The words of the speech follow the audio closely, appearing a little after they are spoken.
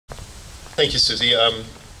Thank you, Susie.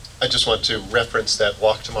 I just want to reference that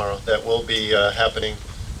walk tomorrow. That will be happening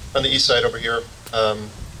on the east side over here.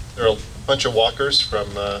 There are a bunch of walkers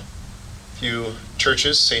from a few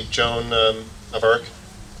churches, St. Joan of Arc,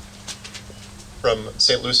 from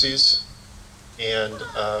St. Lucy's, and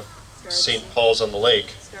St. Paul's on the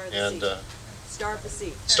Lake, and Star of the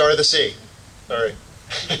Sea. Star of the Sea. Sorry.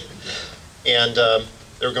 And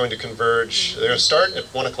they're going to converge. They're going to start at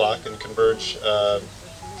 1 o'clock and converge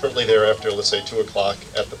shortly thereafter, let's say 2 o'clock,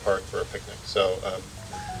 at the park for a picnic. So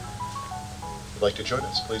if you'd like to join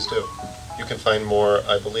us, please do. You can find more,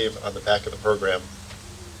 I believe, on the back of the program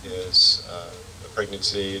is the Pregnant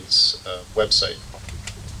Seeds website.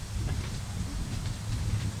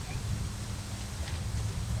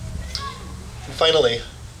 And finally,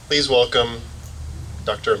 please welcome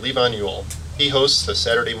Dr. Levon Yuille. He hosts the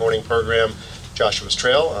Saturday morning program Joshua's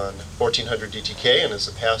Trail on 1400 DTK and is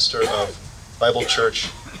the pastor of Bible Church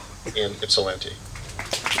in Ypsilanti.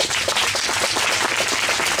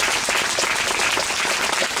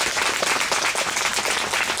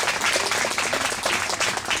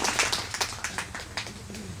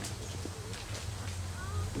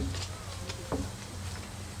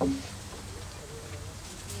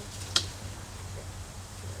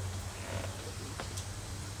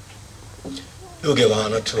 We'll give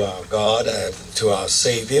honor to our God and to our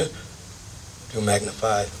Savior, to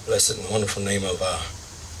magnify the blessed and wonderful name of our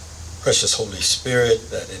precious Holy Spirit,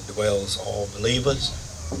 that it dwells all believers.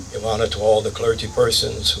 Give honor to all the clergy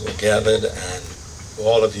persons who are gathered and to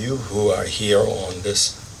all of you who are here on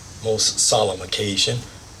this most solemn occasion.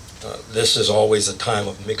 This is always a time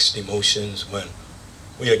of mixed emotions when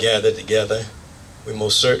we are gathered together. We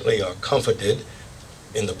most certainly are comforted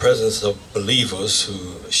in the presence of believers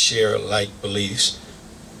who share like beliefs,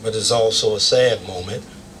 but it's also a sad moment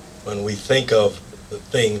when we think of the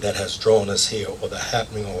thing that has drawn us here, or the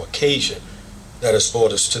happening or occasion that has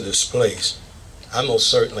brought us to this place. I most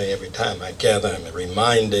certainly, every time I gather, I'm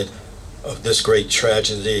reminded of this great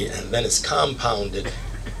tragedy, and then it's compounded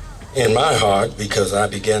in my heart because I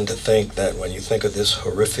began to think that when you think of this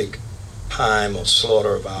horrific time of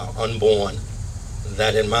slaughter of our unborn,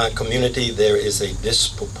 that in my community there is a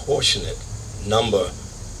disproportionate number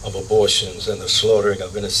of abortions and the slaughtering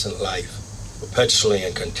of innocent life perpetually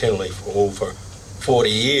and continually for over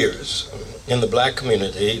 40 years. In the black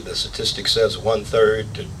community, the statistic says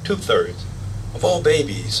 1/3 to 2/3 of all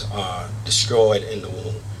babies are destroyed in the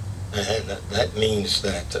womb. And that means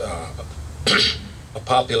that a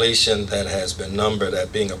population that has been numbered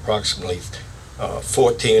at being approximately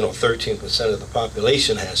 14 or 13% of the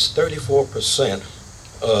population has 34%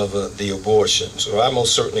 of the abortions. So I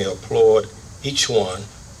most certainly applaud each one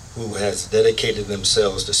who has dedicated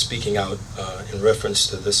themselves to speaking out in reference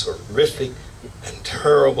to this horrific and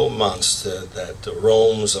terrible monster that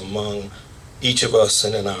roams among each of us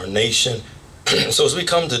and in our nation. So as we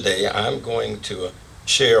come today, I'm going to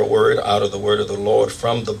share a word out of the word of the Lord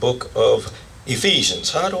from the book of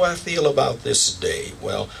Ephesians. How do I feel about this day?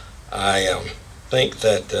 Well, I think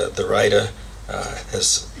that the writer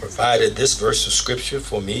has provided this verse of scripture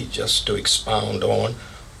for me just to expound on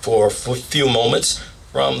for a few moments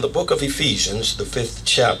from the book of Ephesians, the 5th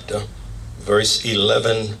chapter, verse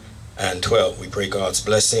 11 and 12. We pray God's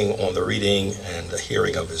blessing on the reading and the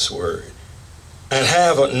hearing of his word. And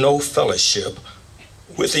have no fellowship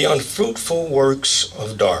with the unfruitful works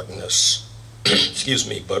of darkness, excuse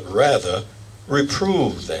me, but rather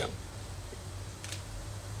reprove them.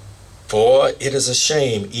 For it is a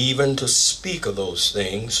shame even to speak of those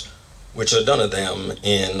things which are done of them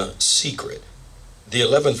in secret. The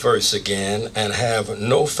 11th verse again, and have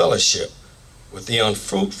no fellowship with the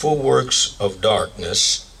unfruitful works of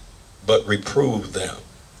darkness, but reprove them.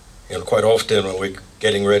 You know, quite often when we're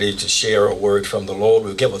getting ready to share a word from the Lord,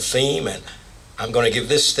 we'll give a theme, and I'm going to give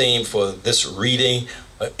this theme for this reading.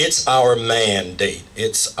 It's our mandate.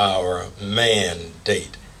 It's our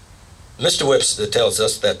mandate. Mr. Webster tells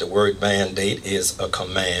us that the word mandate is a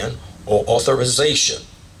command or authorization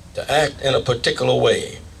to act in a particular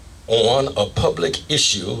way on a public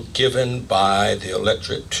issue given by the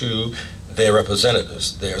electorate to their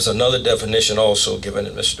representatives. There's another definition also given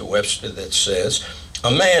in Mr. Webster that says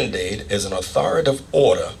a mandate is an authoritative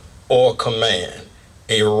order or command,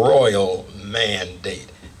 a royal mandate.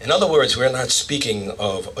 In other words, we're not speaking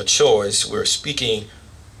of a choice, we're speaking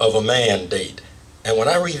of a mandate. And when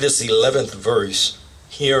I read this 11th verse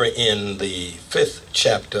here in the 5th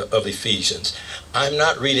chapter of Ephesians, I'm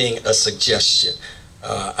not reading a suggestion.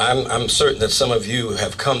 I'm certain that some of you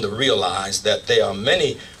have come to realize that there are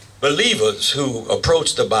many believers who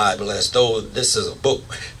approach the Bible as though this is a book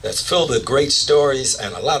that's filled with great stories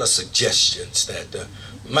and a lot of suggestions that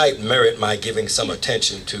might merit my giving some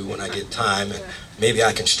attention to when I get time, and maybe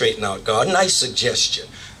I can straighten out God. Nice suggestion.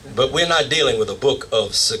 But we're not dealing with a book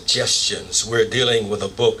of suggestions. We're dealing with a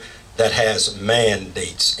book that has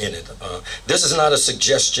mandates in it. This is not a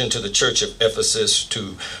suggestion to the church of Ephesus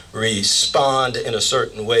to respond in a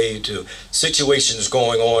certain way to situations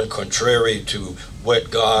going on contrary to what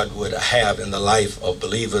God would have in the life of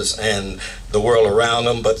believers and the world around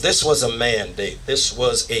them. But this was a mandate. This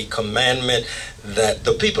was a commandment that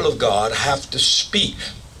the people of God have to speak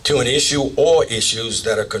to an issue or issues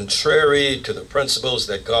that are contrary to the principles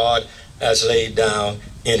that God has laid down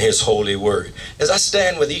in his holy word. As I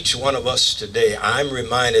stand with each one of us today, I'm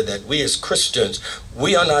reminded that we as Christians,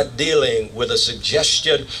 we are not dealing with a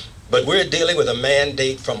suggestion, but we're dealing with a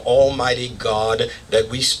mandate from Almighty God that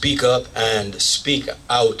we speak up and speak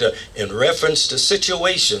out in reference to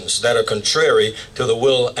situations that are contrary to the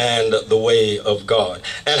will and the way of God.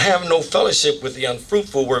 And have no fellowship with the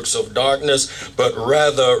unfruitful works of darkness, but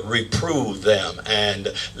rather reprove them.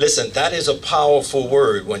 And listen, that is a powerful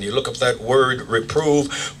word. When you look up that word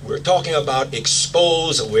reprove, we're talking about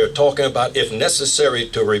expose. We're talking about, if necessary,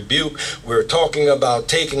 to rebuke. We're talking about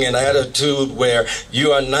taking an attitude where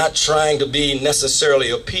you are not trying to be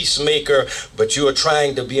necessarily a peacemaker, but you are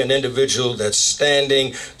trying to be an individual that's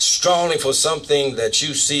standing strongly for something that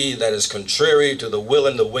you see that is contrary to the will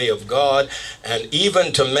and the way of God and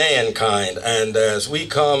even to mankind. And as we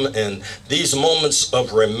come in these moments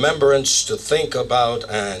of remembrance to think about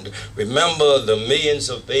and remember the millions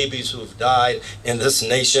of babies who've died in this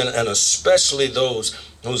nation, and especially those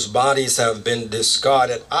whose bodies have been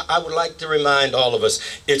discarded, I would like to remind all of us,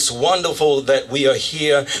 it's wonderful that we are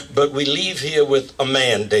here, but we leave here with a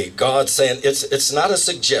mandate. God saying it's not a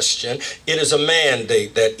suggestion, it is a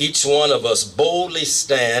mandate that each one of us boldly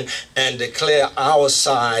stand and declare our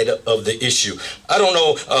side of the issue. I don't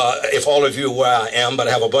know if all of you are where I am, but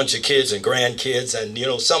I have a bunch of kids and grandkids, and you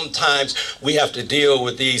know, sometimes we have to deal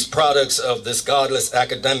with these products of this godless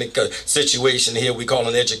academic situation here we call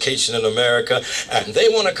an education in America, and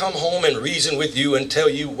they want to come home and reason with you and tell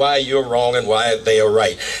you why you're wrong and why they are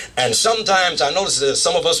right. And sometimes I notice there's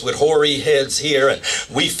some of us with hoary heads here, and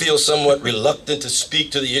we feel somewhat reluctant to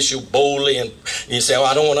speak to the issue boldly, and you say, oh,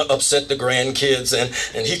 I don't want to upset the grandkids,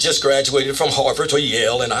 and he just graduated from Harvard or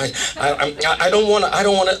Yale, and I don't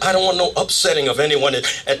want no upsetting of anyone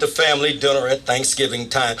at the family dinner at Thanksgiving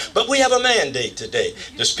time. But we have a mandate today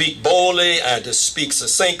to speak boldly and to speak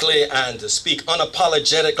succinctly and to speak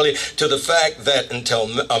unapologetically to the fact that until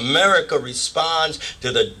America responds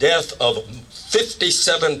to the death of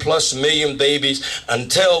 57 plus million babies,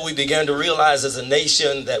 until we begin to realize as a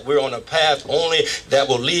nation that we're on a path only that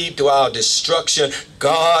will lead to our destruction,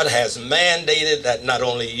 God has mandated that not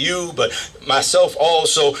only you, but myself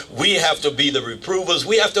also, we have to be the reprovers.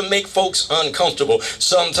 We have to make folks uncomfortable.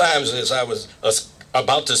 Sometimes, as I was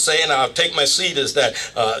about to say, and I'll take my seat, is that,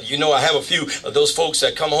 you know, I have a few of those folks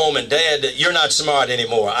that come home and, Dad, you're not smart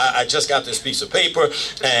anymore. I just got this piece of paper,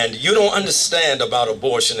 and you don't understand about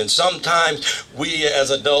abortion. And sometimes we as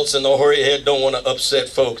adults in the hoary head don't want to upset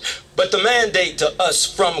folks. But the mandate to us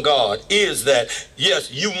from God is that, yes,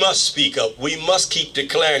 you must speak up. We must keep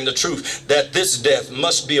declaring the truth that this death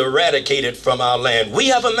must be eradicated from our land. We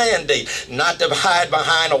have a mandate not to hide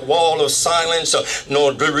behind a wall of silence,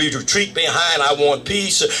 nor to retreat behind I want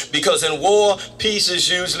peace, because in war, peace is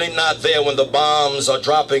usually not there when the bombs are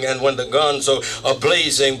dropping and when the guns are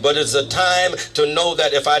blazing. But it's a time to know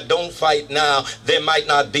that if I don't fight now, there might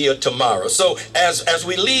not be a tomorrow. So as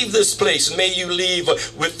we leave this place, may you leave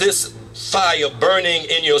with this fire burning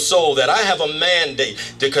in your soul, that I have a mandate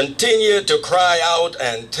to continue to cry out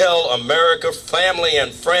and tell America, family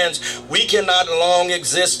and friends, we cannot long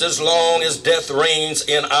exist as long as death reigns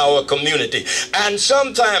in our community. And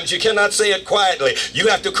sometimes you cannot say it quietly. You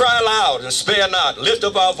have to cry loud and spare not. Lift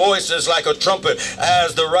up our voices like a trumpet,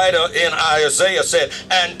 as the writer in Isaiah said,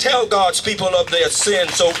 and tell God's people of their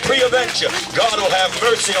sins. So pre-adventure, God will have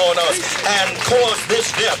mercy on us and cause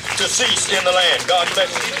this death to cease in the land. God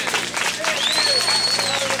bless you.